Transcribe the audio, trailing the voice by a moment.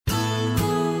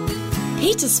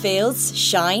Petersfield's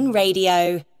Shine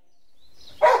Radio.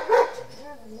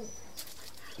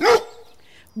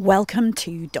 Welcome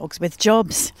to Dogs with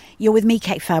Jobs. You're with me,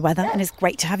 Kate Fairweather, and it's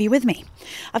great to have you with me.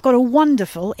 I've got a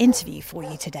wonderful interview for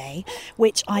you today,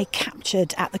 which I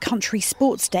captured at the Country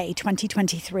Sports Day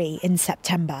 2023 in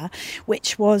September,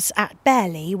 which was at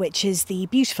Bearley, which is the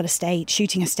beautiful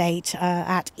shooting estate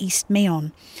at East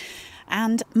Meon.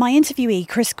 And my interviewee,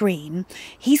 Chris Green,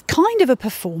 he's kind of a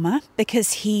performer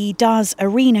because he does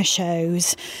arena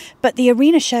shows, but the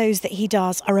arena shows that he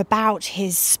does are about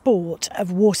his sport of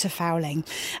waterfowling.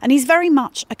 And he's very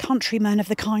much a countryman of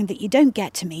the kind that you don't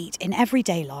get to meet in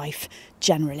everyday life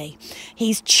generally.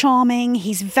 He's charming,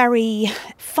 he's very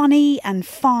funny and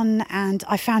fun, and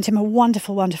I found him a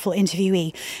wonderful, wonderful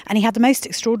interviewee. And he had the most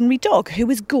extraordinary dog, who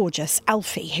was gorgeous,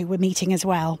 Alfie, who we're meeting as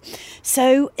well.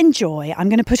 So enjoy. I'm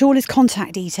going to put all his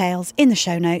contact details in the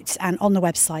show notes and on the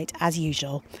website as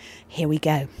usual. Here we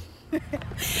go.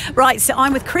 Right, so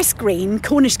I'm with Chris Green.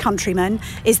 Cornish Countryman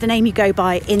is the name you go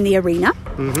by in the arena.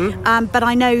 Mm-hmm. But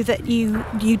I know that you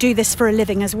do this for a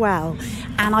living as well.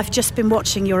 And I've just been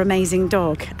watching your amazing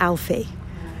dog, Alfie.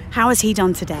 How has he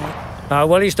done today?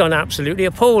 Well, he's done absolutely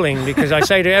appalling, because I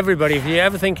say to everybody, if you're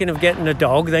ever thinking of getting a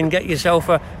dog, then get yourself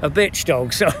a bitch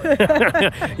dog. So,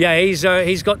 yeah,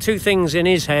 he's got two things in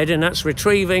his head, and that's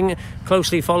retrieving,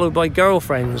 closely followed by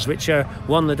girlfriends, which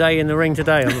won the day in the ring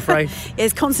today, I'm afraid.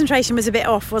 His concentration was a bit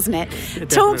off, wasn't it?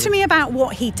 Talk to me about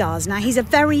what he does. Now, he's a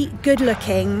very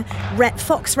good-looking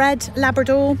fox red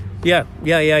Labrador. Yeah.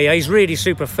 He's really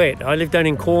super fit. I live down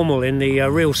in Cornwall in the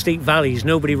real steep valleys.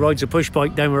 Nobody rides a push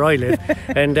bike down where I live.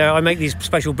 And I make these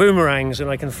special boomerangs, and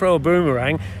I can throw a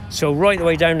boomerang. So right the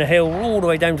way down the hill, all the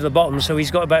way down to the bottom. So he's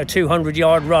got about a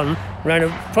 200-yard run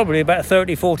around probably about a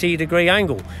 30, 40 degree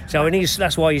angle. So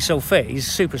that's why he's so fit.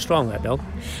 He's super strong, that dog.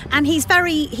 And he's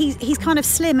kind of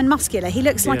slim and muscular. He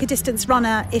looks like a distance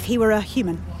runner if he were a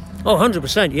human. Oh,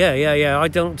 100%, yeah. I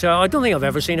don't think I've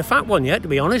ever seen a fat one yet, to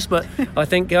be honest, but I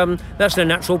think that's their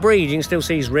natural breed. You can still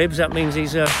see his ribs. That means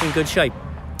he's in good shape.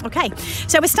 Okay,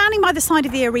 so we're standing by the side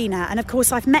of the arena, and of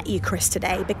course I've met you, Chris,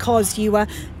 today because you were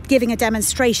giving a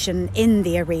demonstration in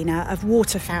the arena of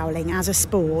waterfowling as a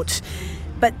sport,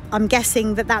 but I'm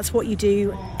guessing that that's what you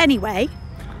do anyway.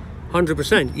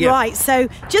 100%, yeah. Right, so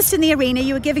just in the arena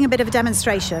you were giving a bit of a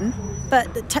demonstration, but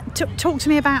talk to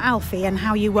me about Alfie and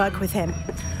how you work with him.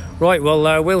 Right,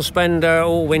 well, we'll spend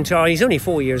all winter. He's only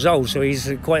 4 years old, so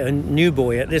he's quite a new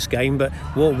boy at this game. But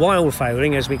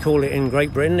wildfowling, as we call it in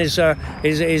Great Britain, is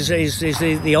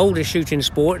the oldest shooting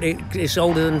sport. It's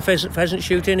older than pheasant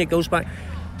shooting. It goes back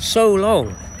so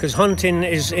long, because hunting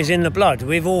is in the blood.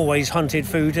 We've always hunted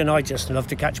food, and I just love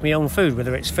to catch my own food,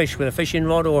 whether it's fish with a fishing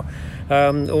rod or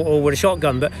with a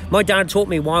shotgun. But my dad taught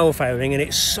me wildfowling, and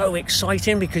it's so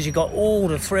exciting because you've got all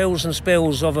the thrills and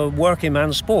spills of a working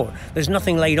man's sport. There's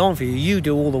nothing laid on for you. You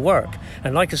do all the work.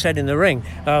 And like I said in the ring,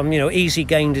 easy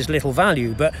gained is little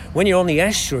value. But when you're on the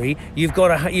estuary,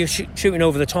 you're shooting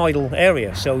over the tidal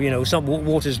area. So, some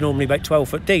water's normally about 12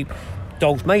 foot deep.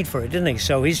 Dog's made for it, isn't he?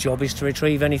 So his job is to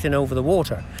retrieve anything over the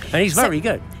water, and he's very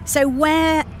good. So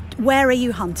where are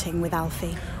you hunting with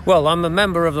Alfie? Well, I'm a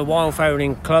member of the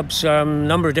wildfowling clubs,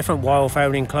 number of different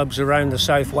wildfowling clubs around the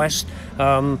southwest,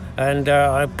 and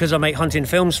because I make hunting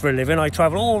films for a living, I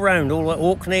travel all around, all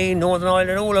Orkney, Northern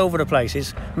Ireland, all over the place.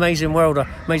 It's amazing world,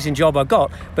 amazing job I've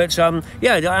got. But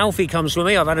Alfie comes with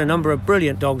me. I've had a number of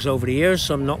brilliant dogs over the years,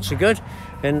 some not so good.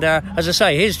 And as I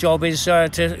say, his job is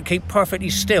to keep perfectly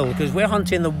still, because we're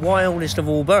hunting the wildest of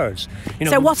all birds.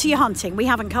 So what are you hunting? We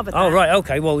haven't covered that. Oh, right,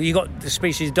 OK. Well, you got the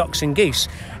species ducks and geese.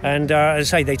 And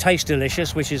as I say, they taste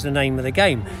delicious, which is the name of the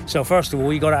game. So first of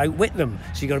all, you've got to outwit them.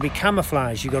 So you've got to be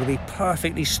camouflaged. You've got to be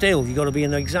perfectly still. You've got to be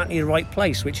in exactly the right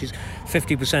place, which is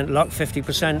 50% luck,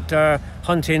 50%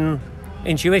 hunting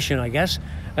intuition, I guess.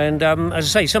 And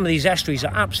as I say, some of these estuaries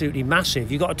are absolutely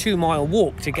massive. You've got a 2-mile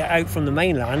walk to get out from the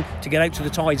mainland to get out to the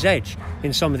tide's edge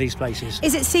in some of these places.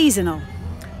 Is it seasonal?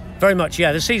 Very much,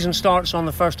 yeah. The season starts on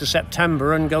the 1st of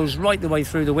September and goes right the way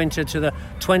through the winter to the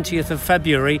 20th of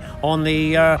February on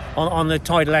the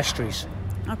tidal estuaries.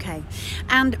 Okay.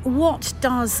 And what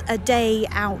does a day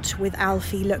out with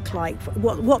Alfie look like?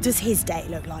 What does his day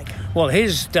look like? Well,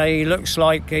 his day looks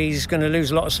like he's going to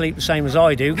lose a lot of sleep, the same as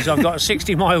I do, because I've got a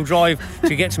 60-mile drive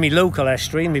to get to me local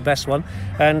estuary, my best one.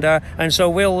 And so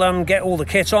we'll get all the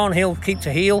kit on. He'll keep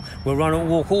to heel. We'll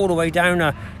walk all the way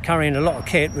down, carrying a lot of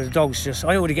kit. With the dog's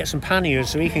I already get some panniers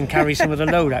so he can carry some of the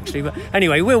load, actually. But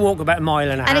anyway, we'll walk about a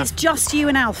mile and a half. And it's just you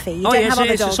and Alfie? You don't have other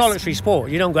dogs? It's a solitary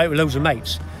sport. You don't go out with loads of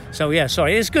mates. So, yeah,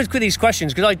 sorry. It's good with these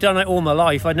questions, because I've done it all my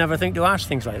life. I'd never think to ask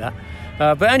things like that.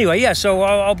 But anyway, yeah, so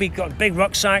I'll be got a big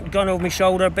rucksack, gun over my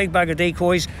shoulder, big bag of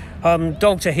decoys,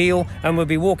 dog to heel, and we'll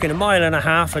be walking 1.5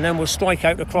 miles, and then we'll strike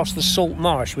out across the salt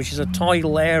marsh, which is a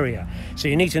tidal area. So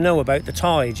you need to know about the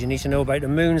tides, you need to know about the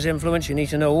moon's influence, you need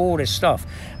to know all this stuff.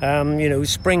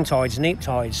 Spring tides, neap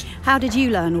tides. How did you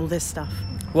learn all this stuff?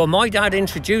 Well, my dad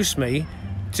introduced me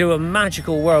to a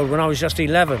magical world when I was just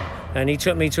 11, and he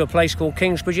took me to a place called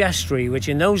Kingsbridge Estuary, which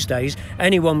in those days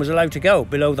anyone was allowed to go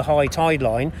below the high tide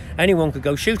line. Anyone could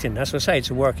go shooting. That's what I say, it's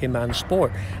a working man's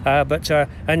sport.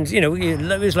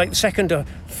 It was like second to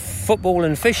football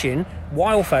and fishing.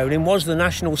 Wildfowling was the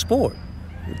national sport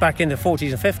back in the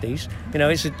 40s and 50s.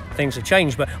 Things have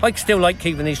changed, but I still like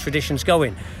keeping these traditions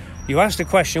going. You asked the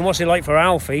question, what's it like for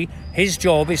Alfie? His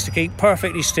job is to keep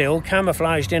perfectly still,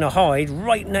 camouflaged in a hide,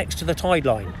 right next to the tide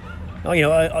line.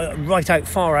 Right out,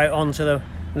 far out onto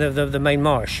the main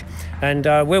marsh. And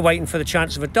we're waiting for the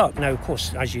chance of a duck. Now, of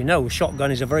course, as you know, a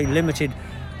shotgun is a very limited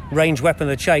range weapon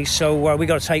of the chase, so we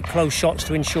got to take close shots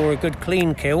to ensure a good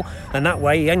clean kill, and that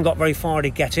way he ain't got very far to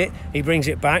get it. He brings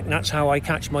it back, and that's how I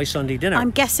catch my Sunday dinner.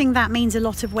 I'm guessing that means a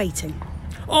lot of waiting.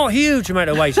 Oh, huge amount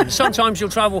of waiting. Sometimes you'll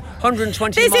travel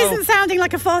 120 miles. This isn't sounding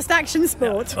like a fast action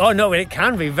sport. Oh, no, it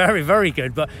can be very, very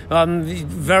good. But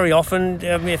very often,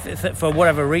 if for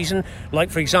whatever reason, like,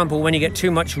 for example, when you get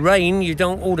too much rain,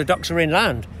 all the ducks are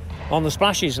inland on the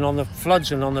splashes and on the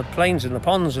floods and on the plains and the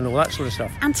ponds and all that sort of stuff.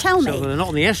 And tell me... So they're not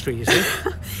on the estuary, you see.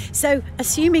 So,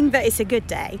 assuming that it's a good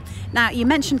day, now you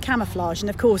mentioned camouflage, and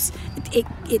of course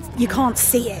you can't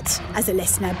see it as a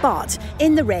listener, but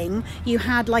in the ring you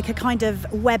had like a kind of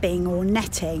webbing or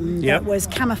netting that was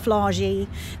camouflagey,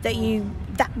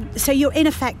 so you're in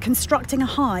effect constructing a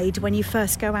hide when you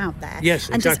first go out there. Yes,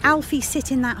 exactly. And does Alfie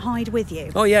sit in that hide with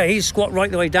you? Oh yeah, he's squat right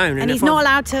the way down. And he's not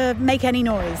allowed to make any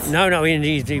noise? No,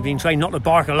 he's been trained not to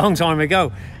bark a long time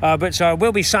ago. But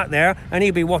we'll be sat there and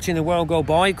he'll be watching the world go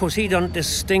by. Of course, he doesn't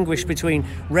distinguish between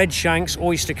red shanks,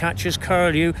 oyster catchers,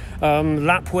 curlew,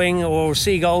 lapwing or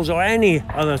seagulls or any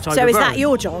other type of bird. So is that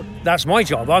your job? That's my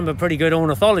job. I'm a pretty good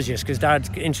ornithologist because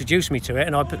Dad introduced me to it,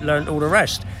 and I learned all the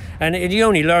rest. And you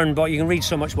only learn, but you can read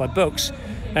so much by books.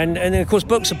 And of course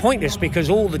books are pointless because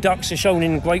all the ducks are shown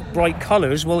in great bright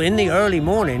colours. Well, in the early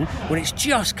morning, when it's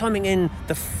just coming in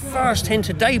the first hint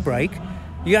of daybreak,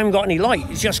 you haven't got any light.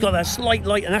 It's just got that slight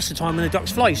light, and that's the time when the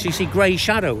ducks fly. So you see grey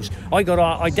shadows. I got to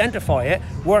identify it,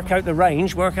 work out the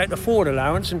range, work out the forward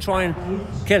allowance, and try and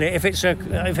kill it if it's a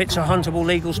huntable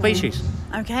legal species.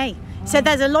 Okay. So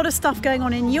there's a lot of stuff going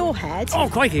on in your head. Oh,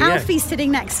 crikey, Alfie's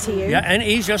sitting next to you. Yeah, and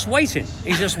he's just waiting.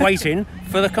 He's just waiting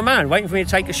for the command, waiting for me to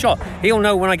take a shot. He'll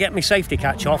know when I get my safety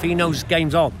catch off. He knows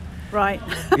game's on. Right.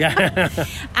 Yeah.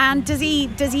 And does he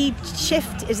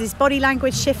shift? Is his body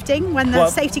language shifting when the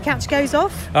safety catch goes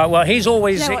off? Well, he's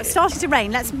always... You know what, it's starting to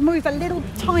rain. Let's move a little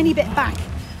tiny bit back.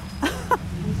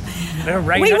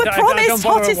 Rain, we were promised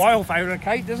hottest... wildfowler,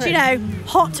 Kate, does it? Do you know,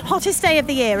 hottest day of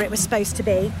the year it was supposed to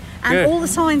be. And Good. All the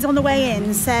signs on the way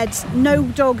in said no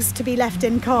dogs to be left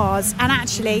in cars. And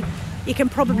actually, you can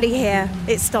probably hear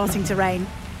it's starting to rain.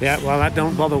 Yeah, well, that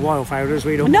don't bother wildfowlers.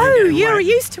 We don't. No, you're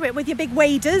used to it with your big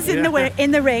waders in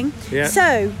the ring. Yeah.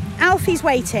 So Alfie's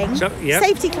waiting.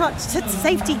 Safety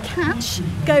catch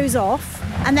goes off,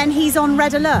 and then he's on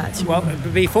red alert. Well,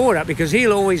 before that, because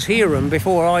he'll always hear them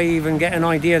before I even get an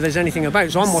idea there's anything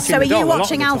about. So I'm watching. So the are dog you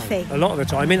watching Alfie? A lot of the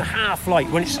time, in half light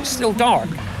when it's still dark,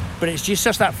 but it's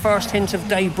just that first hint of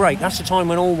daybreak. That's the time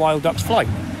when all wild ducks fly.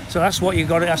 So that's what you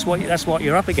got. That's what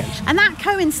you're up against. And that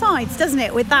coincides, doesn't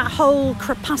it, with that whole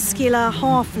crepuscular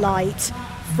half light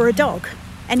for a dog,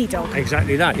 any dog.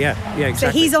 Exactly that. Yeah, exactly. So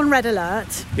he's on red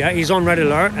alert. Yeah, he's on red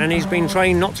alert, and he's been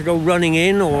trained not to go running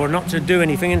in or not to do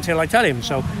anything until I tell him.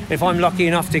 So if I'm lucky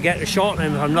enough to get a shot,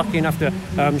 and if I'm lucky enough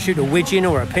to shoot a widgeon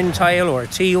or a pintail or a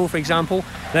teal, for example,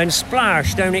 then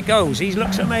splash, down it goes. He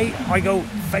looks at me, I go,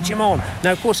 fetch him on.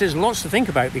 Now, of course, there's lots to think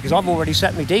about because I've already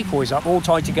set my decoys up, all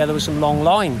tied together with some long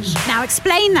lines. Now,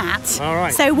 explain that. All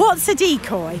right. So what's a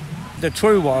decoy? The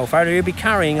true wildfowler, you'll be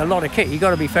carrying a lot of kit. You've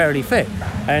got to be fairly fit.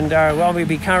 And we'll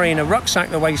be carrying a rucksack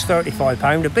that weighs 35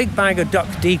 pounds, a big bag of duck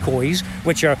decoys,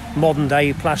 which are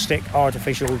modern-day plastic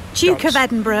artificial Duke ducks. of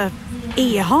Edinburgh,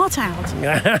 eat your heart out.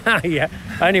 Yeah.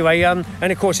 Anyway, and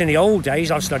of course, in the old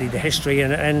days, I've studied the history,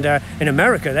 and in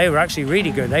America, they were actually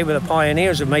really good. They were the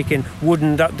pioneers of making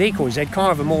wooden duck decoys. They'd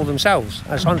carve them all themselves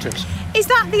as hunters. Is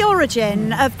that the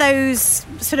origin of those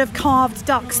sort of carved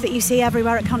ducks that you see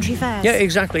everywhere at country fairs? Yeah,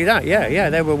 exactly that. Yeah,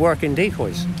 they were working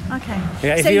decoys. Okay.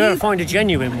 Yeah, if so you ever find a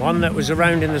genuine one that was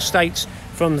around in the States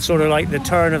from sort of like the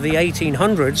turn of the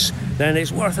 1800s, then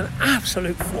it's worth an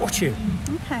absolute fortune.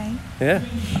 Okay. Yeah.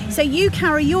 So you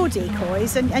carry your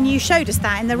decoys, and you showed us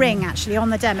that in the ring, actually, on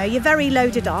the demo. You're very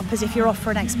loaded up, as if you're off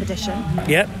for an expedition.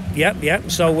 Yep.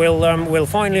 So we'll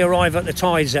finally arrive at the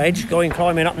tide's edge, going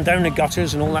climbing up and down the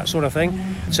gutters and all that sort of thing.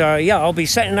 So yeah, I'll be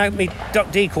setting out my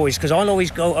duck decoys, because I'll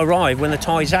always arrive when the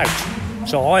tide's out.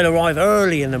 So I'll arrive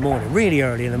early in the morning, really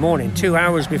early in the morning, 2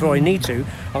 hours before I need to.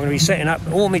 I'm going to be setting up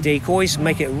all my decoys,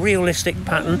 make it a realistic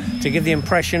pattern to give the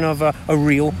impression of a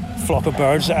real flock of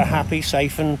birds that are happy,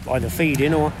 safe, and either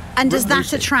feeding or... And does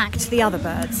that attract the other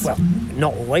birds? Well,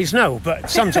 not always, no, but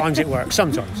sometimes it works,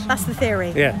 sometimes. That's the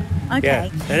theory? Yeah.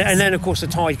 Okay. Yeah. And then, of course, the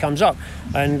tide comes up.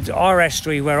 And our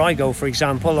estuary, where I go, for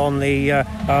example, on the...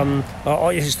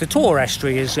 it's the Tor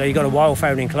estuary. You've got a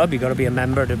wildfowling club. You've got to be a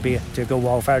member to go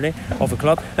wildfowling of a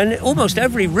club. And almost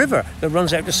every river that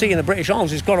runs out to sea in the British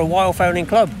Isles has got a wildfowling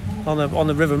club on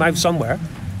the river mouth somewhere.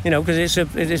 Because it's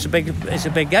a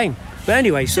big game. But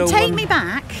anyway, so take me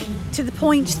back to the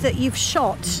point that you've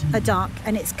shot a duck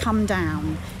and it's come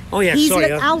down. Oh yeah,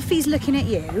 Alfie's looking at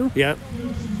you. Yeah.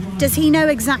 Does he know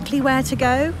exactly where to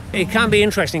go? It can be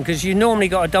interesting, because you normally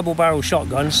got a double-barrel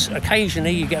shotgun.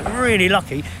 Occasionally you get really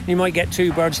lucky, you might get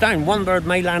 2 birds down. One bird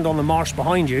may land on the marsh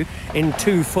behind you in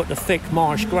 2 foot of thick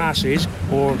marsh grasses,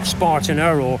 or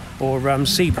spartaner, or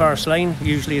sea purslane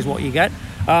usually is what you get.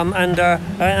 And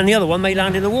the other one may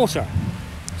land in the water.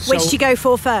 Which do you go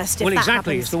for first? Well,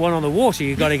 exactly. It's the one on the water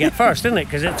you've got to get first, isn't it?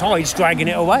 Because the tide's dragging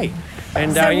it away.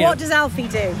 And so what does Alfie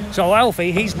do? So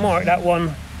Alfie, he's marked that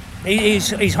one.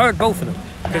 He's heard both of them,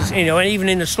 because even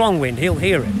in the strong wind he'll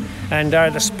hear it. And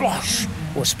the splosh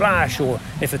or splash, or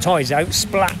if the tide's out,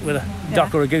 splat with a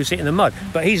duck or a goose hitting the mud.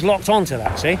 But he's locked onto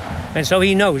that, see? And so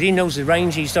he knows the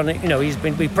range. He's done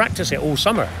it. We practice it all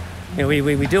summer.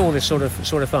 We do all this sort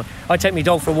of fun. I take my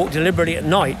dog for a walk deliberately at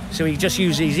night, so he just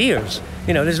uses his ears.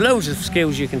 There's loads of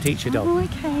skills you can teach a dog. Oh,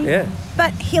 okay. Yeah.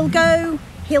 But he'll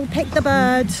pick the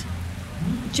bird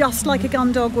just like a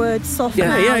gun dog would, soft mouth,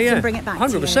 and bring it back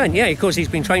 100%, to you. yeah, because he's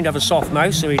been trained to have a soft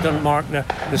mouth, so he doesn't mark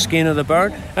the skin of the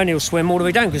bird, and he'll swim all the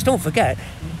way down. Because don't forget,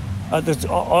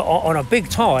 on a big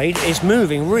tide, it's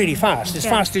moving really fast, as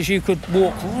fast as you could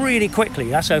walk really quickly.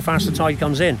 That's how fast the tide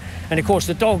comes in. And of course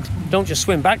the dog don't just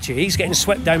swim back to you, he's getting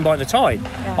swept down by the tide.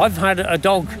 I've had a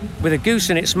dog with a goose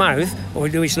in its mouth,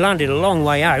 which landed a long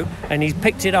way out, and he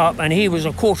picked it up, and he was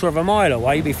a quarter of a mile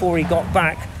away before he got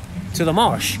back to the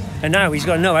marsh. And now he's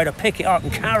got to know how to pick it up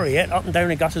and carry it up and down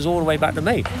the gutters all the way back to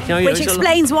me. Which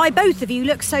explains why both of you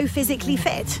look so physically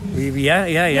fit.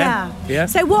 Yeah.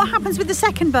 So what happens with the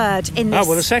second bird in this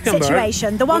the second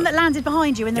situation? The one that landed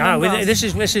behind you in the ring. This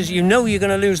is you're going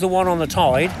to lose the one on the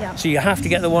tide, so you have to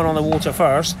get the one on the water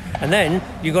first, and then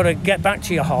you've got to get back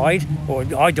to your hide, or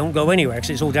I don't go anywhere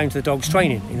because it's all down to the dog's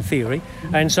training, in theory.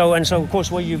 And so of course,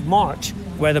 where you've marked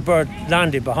where the bird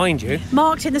landed behind you.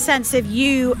 Marked in the sense of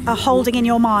you are holding in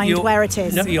your mind where it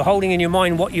is. No, you're holding in your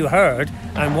mind what you heard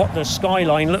and what the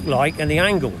skyline looked like and the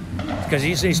angle. Because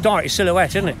it's dark, it's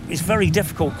silhouette, isn't it? It's very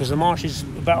difficult because the marsh is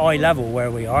about eye level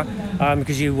where we are,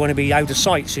 because you want to be out of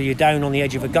sight, so you're down on the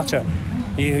edge of a gutter.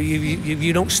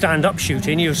 You don't stand up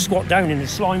shooting, you squat down in the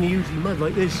slimy, usually mud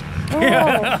like this.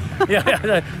 Oh.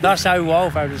 That's how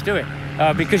wildfowlers do it,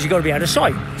 because you've got to be out of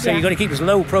sight. So you've got to keep as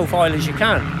low profile as you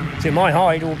can. So my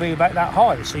hide will be about that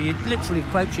high, so you're literally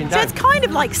crouching down. So it's kind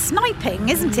of like sniping,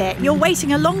 isn't it? You're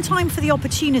waiting a long time for the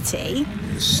opportunity.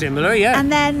 Similar, yeah.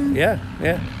 And then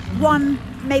 1,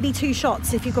 maybe 2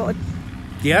 shots if you've got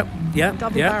a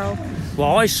double barrel.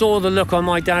 Well, I saw the look on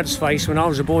my dad's face when I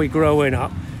was a boy growing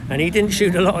up, and he didn't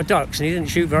shoot a lot of ducks, and he didn't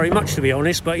shoot very much, to be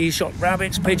honest, but he shot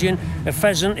rabbits, pigeon, a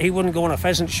pheasant. He wouldn't go on a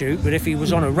pheasant shoot, but if he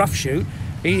was on a rough shoot,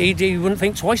 he wouldn't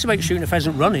think twice about shooting a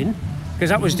pheasant running, because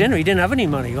that was dinner. He didn't have any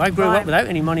money. I grew up without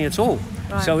any money at all.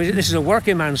 Right. So this is a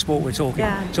working man sport we're talking.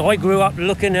 Yeah. So I grew up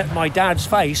looking at my dad's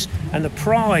face and the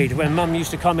pride when Mum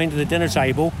used to come into the dinner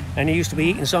table, and he used to be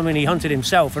eating something and he hunted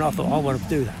himself, and I thought, I want to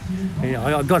do that.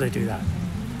 I've got to do that.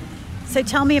 So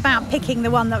tell me about picking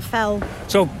the one that fell.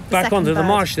 So back onto the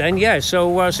marsh then,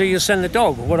 So you send the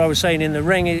dog. What I was saying in the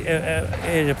ring,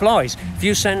 it applies. If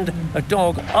you send a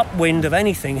dog upwind of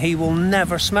anything, he will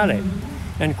never smell it.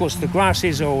 And of course the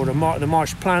grasses or the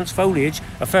marsh plants foliage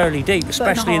are fairly deep,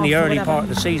 especially in the early part of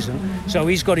the season. So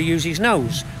he's got to use his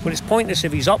nose. But it's pointless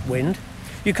if he's upwind.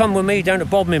 You come with me down to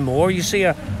Bodmin Moor, you see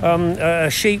a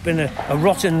sheep in a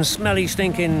rotten, smelly,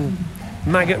 stinking,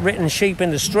 maggot-ridden sheep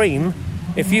in the stream.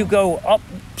 If you go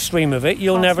upstream of it,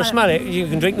 you'll never smell it. You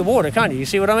can drink the water, can't you? You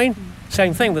see what I mean?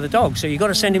 Same thing with the dog. So you've got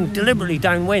to send him deliberately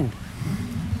downwind.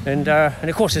 And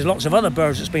of course there's lots of other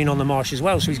birds that's been on the marsh as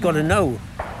well, so he's got to know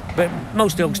But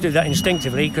most dogs do that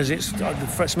instinctively because it's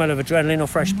the smell of adrenaline or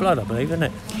fresh blood, I believe, isn't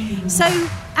it? So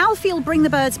Alfie will bring the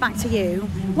birds back to you.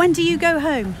 When do you go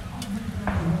home?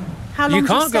 How long you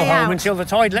do you can't stay go home out? until the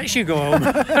tide lets you go home.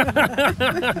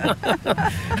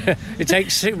 It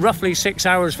takes roughly 6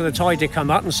 hours for the tide to come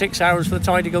up and 6 hours for the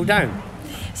tide to go down.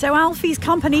 So Alfie's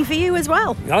company for you as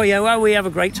well. Oh yeah, well, we have a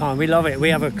great time. We love it. We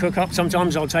have a cook-up.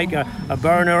 Sometimes I'll take a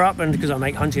burner up, and because I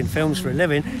make hunting films for a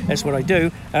living, that's what I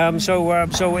do.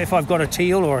 So if I've got a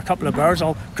teal or a couple of birds,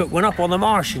 I'll cook one up on the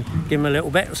marsh and give them a little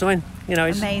bit or something. You know,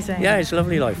 it's amazing. Yeah, it's a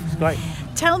lovely life. It's great.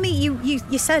 Tell me,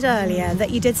 you said earlier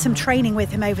that you did some training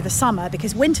with him over the summer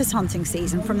because winter's hunting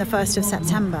season from the 1st of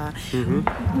September.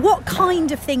 Mm-hmm. What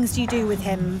kind of things do you do with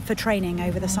him for training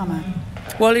over the summer?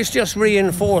 Well, it's just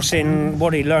reinforcing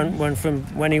what he learned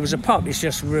when he was a pup. It's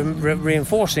just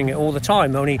reinforcing it all the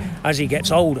time. Only as he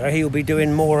gets older, he'll be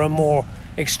doing more and more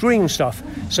extreme stuff.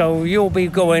 So you'll be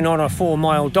going on a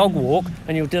 4-mile dog walk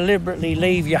and you'll deliberately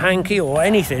leave your hanky or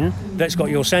anything that's got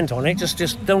your scent on it.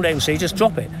 Just don't let him see, just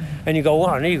drop it. And you go,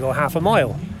 well, and you go half a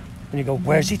mile. And you go,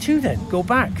 where's he to then? Go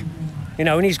back. You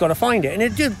know, and he's got to find it. And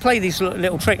it did play these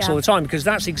little tricks all the time because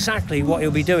that's exactly what he'll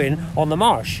be doing on the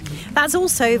marsh. That's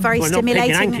also very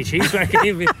stimulating. Not picking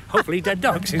hankies, hopefully dead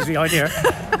ducks is the idea.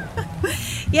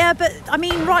 Yeah, but I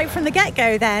mean, right from the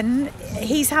get-go then,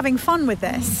 he's having fun with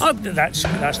this. Oh,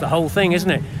 that's the whole thing,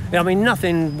 isn't it? I mean,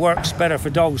 nothing works better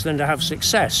for dogs than to have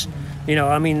success. You know,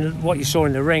 I mean, what you saw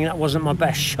in the ring, that wasn't my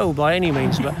best show by any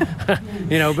means, but,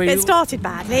 you know... But it started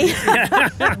badly.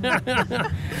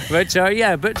 But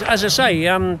as I say,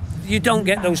 you don't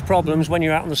get those problems when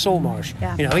you're out on the salt marsh.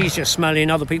 Yeah. You know, he's just smelling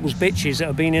other people's bitches that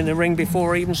have been in the ring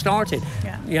before he even started.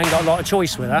 Yeah. You ain't got a lot of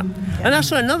choice with that. Yeah. And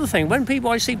that's another thing. When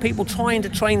I see people trying to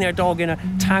train their dog in a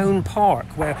town park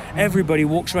where everybody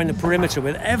walks around the perimeter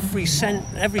with every scent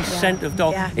of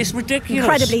dog, it's ridiculous.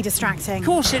 Incredibly distracting. Of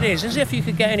course it is, as if you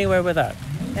could get anywhere with that.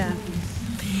 Yeah.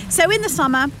 So in the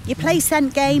summer, you play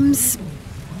scent games.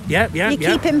 Yeah. You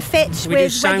keep him fit we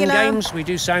with do sound regular... games. We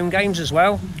do sound games as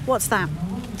well. What's that?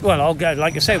 Well, I'll get,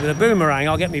 like I say, with a boomerang,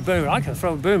 I'll get me boomerang. I can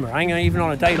throw a boomerang, and even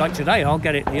on a day like today, I'll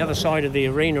get it the other side of the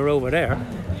arena over there.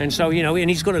 And so, you know, and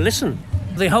he's got to listen.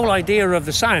 The whole idea of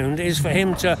the sound is for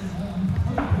him to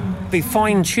be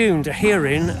fine-tuned to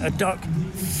hearing a duck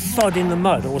thud in the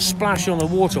mud or splash on the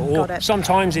water, or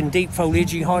sometimes in deep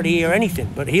foliage you hardly hear anything,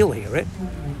 but he'll hear it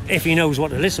if he knows what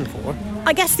to listen for.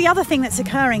 I guess the other thing that's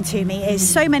occurring to me is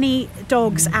so many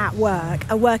dogs at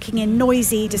work are working in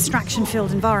noisy,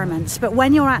 distraction-filled environments, but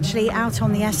when you're actually out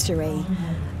on the estuary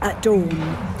at dawn,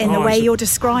 in the way you're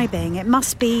describing, it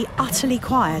must be utterly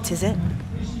quiet, is it?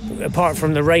 Apart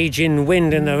from the raging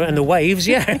wind and the waves,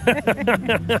 yeah.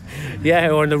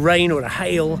 Yeah, or the rain or the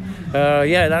hail.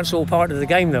 That's all part of the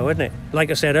game, though, isn't it?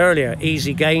 Like I said earlier,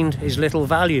 easy gained is little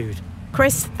valued.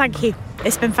 Chris, thank you.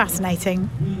 It's been fascinating.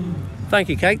 Thank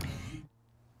you, Kate.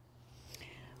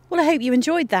 Well, I hope you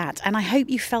enjoyed that, and I hope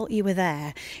you felt you were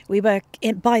there.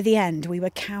 By the end, we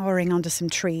were cowering under some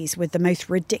trees with the most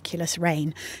ridiculous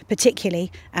rain,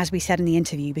 particularly, as we said in the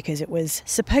interview, because it was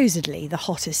supposedly the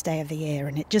hottest day of the year,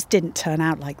 and it just didn't turn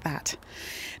out like that.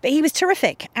 But he was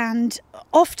terrific, and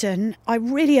often, I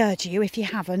really urge you, if you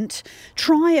haven't,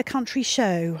 try a country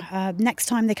show next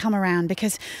time they come around,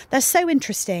 because they're so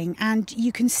interesting, and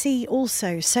you can see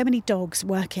also so many dogs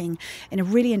working in a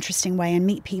really interesting way and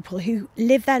meet people who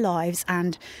live their lives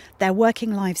and their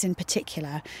working lives in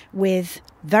particular with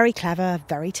very clever,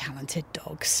 very talented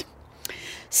dogs.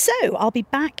 So I'll be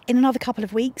back in another couple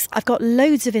of weeks. I've got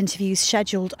loads of interviews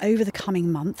scheduled over the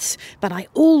coming months, but I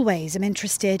always am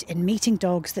interested in meeting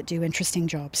dogs that do interesting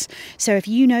jobs. So if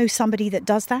you know somebody that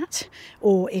does that,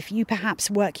 or if you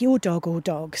perhaps work your dog or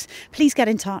dogs, please get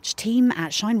in touch,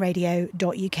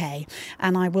 team@shineradio.uk.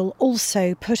 And I will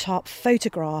also put up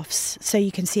photographs so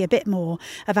you can see a bit more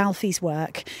of Alfie's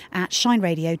work at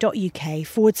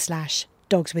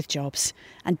shineradio.uk/dogs with jobs.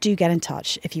 And do get in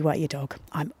touch if you work your dog.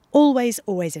 I'm always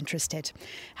interested.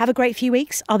 Have a great few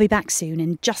weeks. I'll be back soon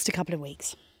in just a couple of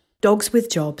weeks. Dogs with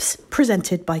Jobs,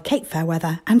 presented by Kate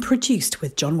Fairweather and produced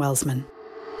with John Welsman.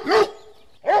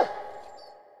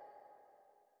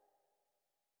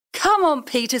 Come on,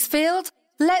 Petersfield,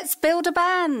 let's build a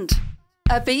band.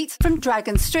 A beat from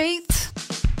Dragon Street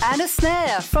and a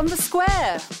snare from the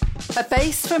Square. A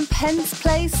bass from Penn's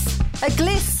Place, a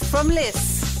gliss from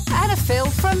Liss, and a fill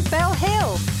from Bell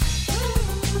Hill.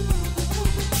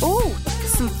 Ooh,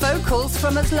 some vocals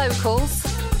from us locals,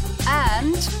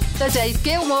 and the Dave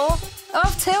Gilmore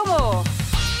of Tilmore.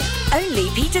 Only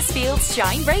Petersfield's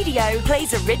Shine Radio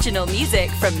plays original music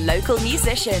from local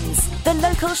musicians. The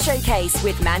Local Showcase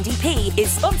with Mandy P is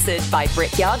sponsored by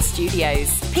Brickyard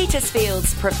Studios,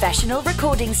 Petersfield's professional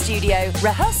recording studio,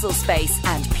 rehearsal space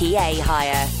and PA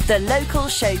hire. The Local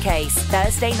Showcase,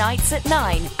 Thursday nights at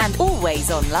 9 and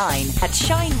always online at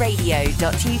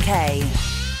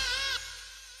shineradio.uk.